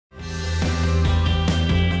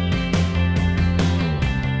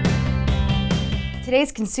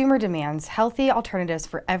Today's consumer demands healthy alternatives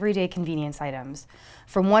for everyday convenience items.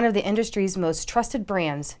 From one of the industry's most trusted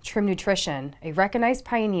brands, Trim Nutrition, a recognized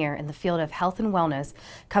pioneer in the field of health and wellness,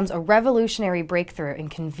 comes a revolutionary breakthrough in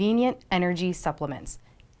convenient energy supplements,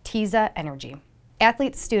 TeaZa Energy.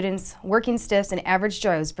 Athletes, students, working stiffs, and average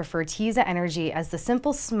Joes prefer TeaZa Energy as the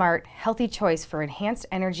simple, smart, healthy choice for enhanced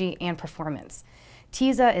energy and performance.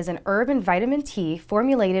 TeaZa is an herb and vitamin tea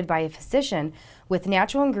formulated by a physician with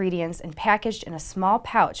natural ingredients and packaged in a small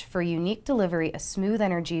pouch for unique delivery of smooth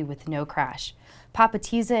energy with no crash. Pop a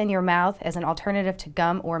TeaZa in your mouth as an alternative to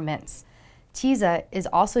gum or mints. TeaZa is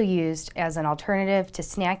also used as an alternative to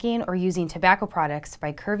snacking or using tobacco products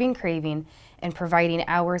by curbing craving and providing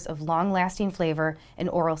hours of long-lasting flavor and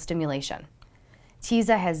oral stimulation.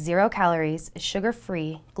 TeaZa has 0 calories, is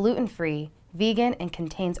sugar-free, gluten-free, vegan, and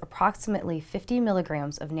contains approximately 50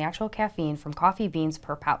 milligrams of natural caffeine from coffee beans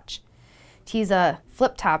per pouch. TeaZa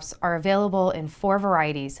flip tops are available in 4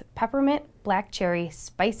 varieties: peppermint, black cherry,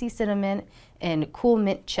 spicy cinnamon, and cool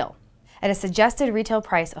mint chill. At a suggested retail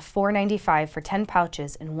price of $4.95 for 10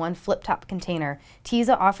 pouches in 1 flip-top container,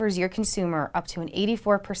 TeaZa offers your consumer up to an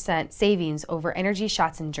 84% savings over energy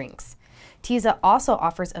shots and drinks. TeaZa also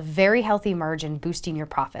offers a very healthy margin boosting your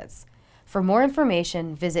profits. For more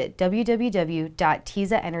information, visit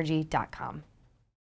www.teazaenergy.com.